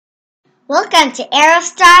Welcome to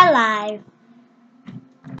ArielleStar Live.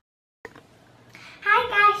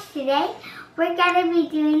 Hi guys, today we're gonna be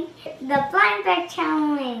doing the blind bag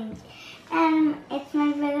challenge. And it's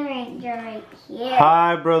my brother Angel right here.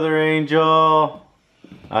 Hi, brother Angel.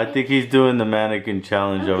 I think he's doing the mannequin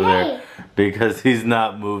challenge over there because he's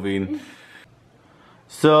not moving.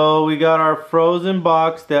 So we got our frozen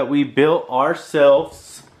box that we built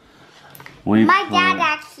ourselves. My dad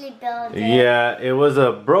actually built it. Yeah, it was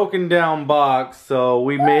a broken down box, so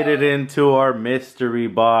we made it into our mystery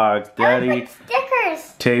box. Daddy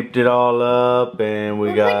stickers. Taped it all up, and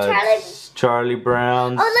we got Charlie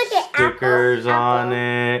Brown's stickers on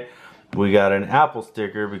it. We got an Apple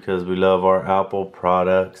sticker because we love our Apple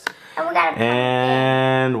products.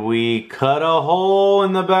 And we cut a hole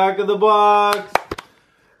in the back of the box.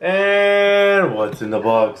 And what's in the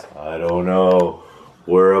box? I don't know.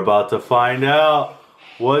 We're about to find out.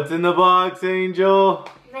 What's in the box, Angel?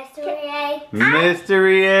 Mystery eggs.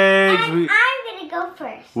 Mystery eggs. And I'm gonna go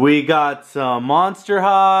first. We got some Monster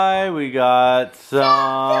High. We got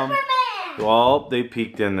some... Superman. Well, they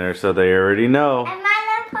peeked in there, so they already know. And My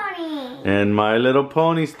Little Pony. And My Little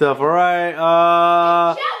Pony stuff. All right.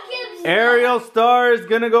 ArielleStar is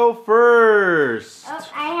gonna go first. Oh,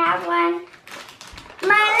 I have one.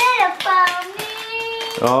 My Little Pony.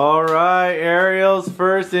 All right, Ariel's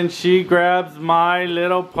first, and she grabs My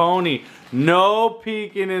Little Pony. No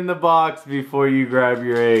peeking in the box before you grab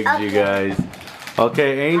your eggs, you guys.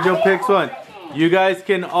 Okay, Angel picks one. You guys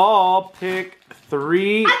can all pick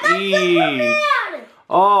 3 each.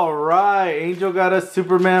 All right, Angel got a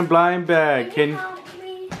Superman blind bag.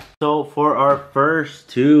 So for our first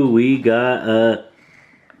 2, we got a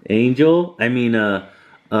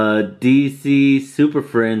DC Super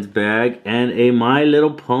Friends bag and a My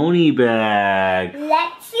Little Pony bag.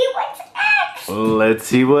 Let's see what's X. Let's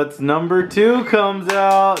see what's number 2 comes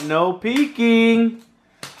out. No peeking.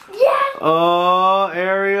 Yeah. Oh,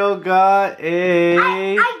 Ariel got a...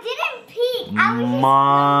 I didn't peek. I was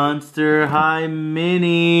Monster High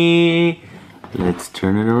Mini. Let's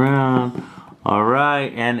turn it around. All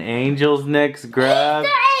right, and Angel's next grab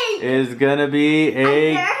is gonna be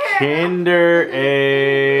a Kinder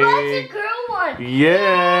Egg. What's a girl one?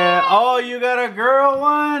 Yeah. Oh, you got a girl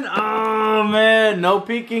one? Oh man, no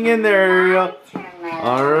peeking in there, Ariel.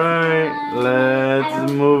 All right,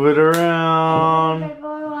 let's move it around.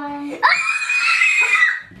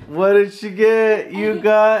 What did she get? You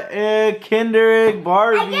got a Kinder Egg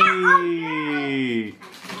Barbie.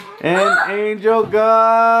 And Angel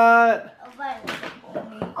got...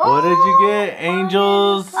 What did you get?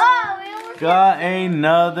 Angel's got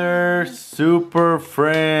another Super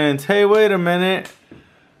Friends. Hey, wait a minute.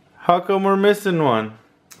 How come we're missing one?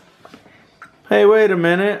 Hey, wait a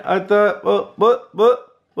minute. I thought, what?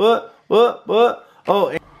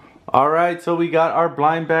 Oh, all right. So we got our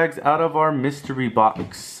blind bags out of our mystery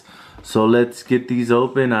box. So let's get these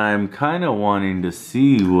open. I'm kind of wanting to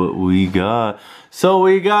see what we got. So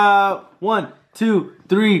we got 1, 2,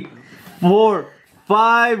 3, 4,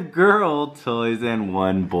 5 girl toys and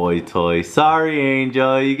 1 boy toy. Sorry,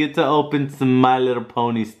 Angel. You get to open some My Little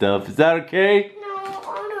Pony stuff. Is that okay? No, I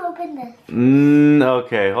want to open this.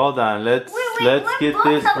 Okay, hold on. Let's get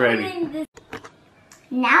this ready.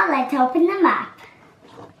 Now let's open them up.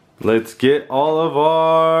 Let's get all of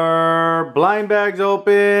our blind bags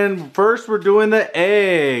open. First, we're doing the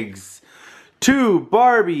eggs. 2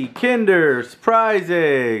 Barbie Kinder Surprise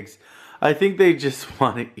eggs. I think they just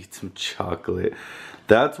want to eat some chocolate.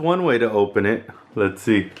 That's one way to open it. Let's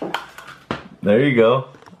see. There you go.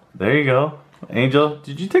 There you go. Angel,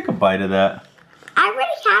 did you take a bite of that? I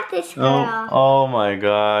already have this girl. Oh my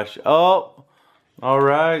gosh. Oh, all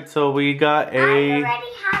right. So we got a... I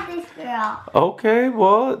already have this girl. Okay,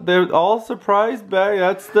 well, they're all surprise bag.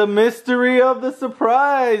 That's the mystery of the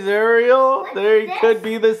surprise, Ariel. They could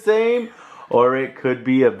be the same, or it could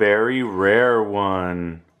be a very rare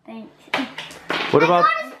one. Thanks. What about... I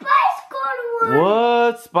got a Spice Squad one.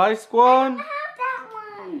 What? Spice Squad? I have that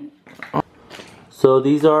one. So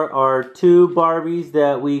these are our 2 Barbies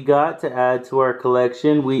that we got to add to our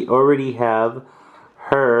collection. We already have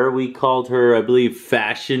her. We called her, I believe,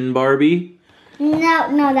 Fashion Barbie. No,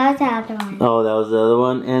 that was the other one. Oh, that was the other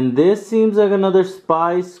one. And this seems like another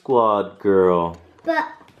Spice Squad girl. But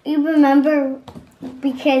you remember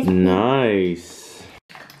because... Nice.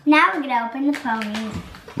 Now we're going to open the ponies.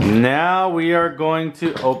 Now we are going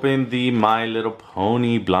to open the My Little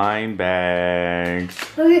Pony blind bags.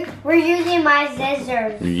 We're using my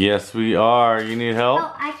scissors. Yes, we are. You need help?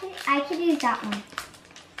 Oh, I can use that one.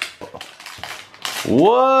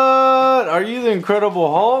 What? Are you the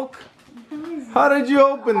Incredible Hulk? How did you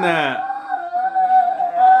open that?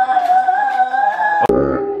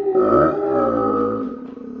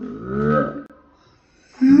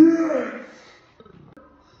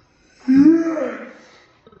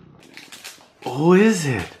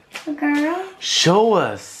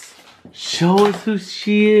 Show us who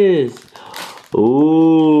she is.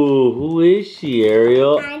 Ooh, who is she,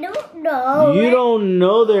 Ariel? I don't know. You don't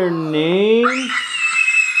know their names?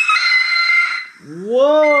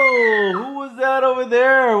 Whoa, who was that over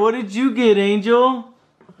there? What did you get, Angel?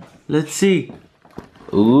 Let's see.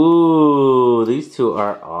 Ooh, these two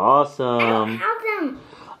are awesome. I don't have them.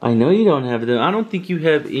 I know you don't have them. I don't think you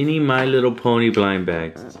have any My Little Pony blind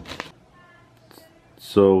bags.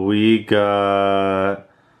 So we got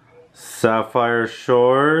Sapphire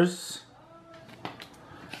Shores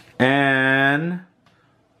and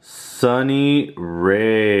Sunny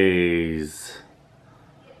Rays.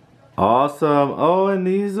 Awesome. Oh, and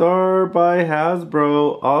these are by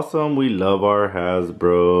Hasbro. Awesome. We love our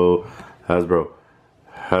Hasbro. Hasbro.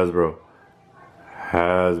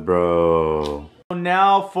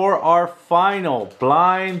 Now for our final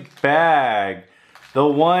blind bag. The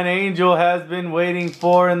one Angel has been waiting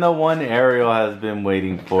for and the one Ariel has been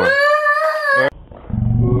waiting for.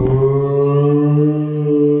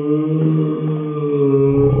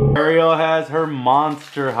 Ariel has her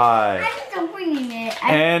Monster High.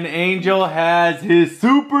 And Angel has his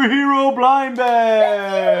superhero blind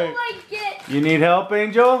bag. You need help,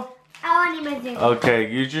 Angel? I want my scissors. Okay,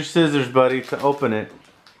 use your scissors, buddy, to open it.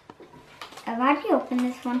 I've already opened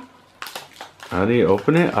this one. How do you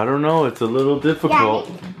open it? I don't know. It's a little difficult.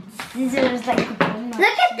 Scissors like.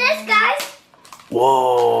 Look at this, guys.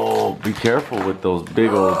 Whoa! Be careful with those big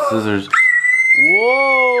old scissors.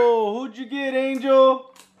 Whoa! Who'd you get,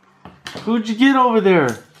 Angel? Who'd you get over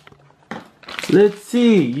there? Let's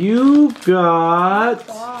see. You got...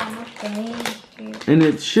 And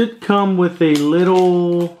it should come with a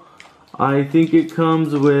little... I think it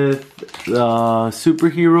comes with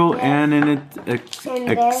superhero and an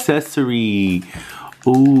accessory.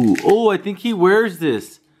 Ooh. Oh, I think he wears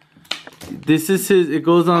this. This is his... It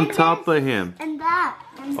goes on top of him. And that.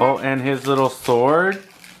 Oh, and his little sword.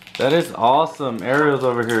 That is awesome. Ariel's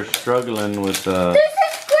over here struggling with... There's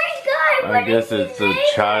this great guy. I guess it's a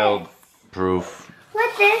child proof.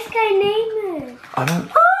 What this guy name is? I'm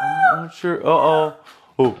not sure. Uh-oh.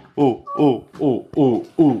 Oh.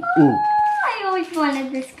 I always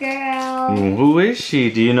wanted this girl. Who is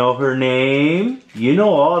she? Do you know her name? You know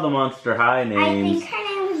all the Monster High names. I think her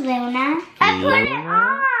name is Luna. I put it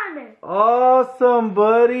on. Awesome,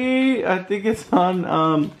 buddy. I think it's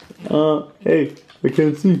on, hey, I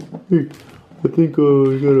can't see. Hey, I think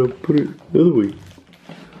I gotta put it the other way.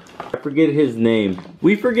 I forget his name.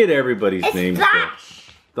 We forget everybody's name.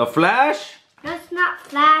 Flash. The Flash? No, it's not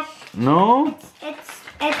Flash. No?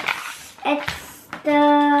 It's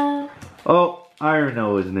the... Oh, I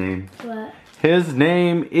know his name. What? His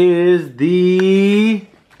name is the...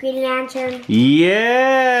 Green Lantern.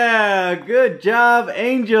 Yeah! Good job,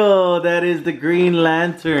 Angel. That is the Green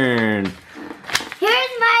Lantern.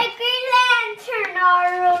 Here's my Green Lantern,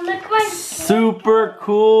 Ariel. Look my... Super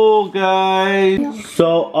cool, guys.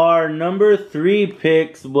 So our number 3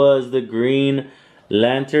 picks was the Green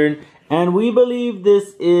Lantern. And we believe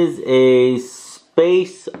this is a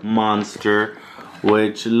space monster.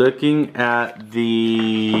 Which, looking at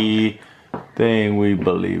the thing, we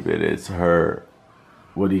believe it is her.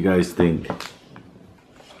 What do you guys think?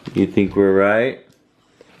 You think we're right?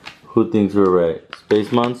 Who thinks we're right?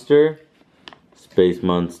 Space monster? Space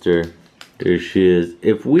monster. There she is.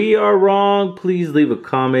 If we are wrong, please leave a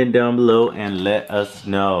comment down below and let us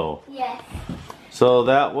know. Yes. So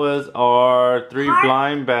that was our 3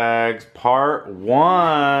 blind bags, part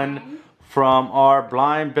 1 from our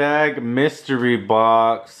blind bag mystery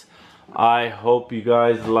box. I hope you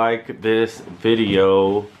guys like this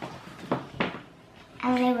video.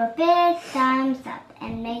 And leave a big thumbs up.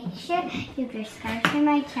 And make sure you subscribe to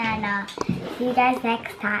my channel. See you guys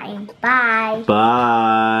next time. Bye.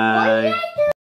 Bye.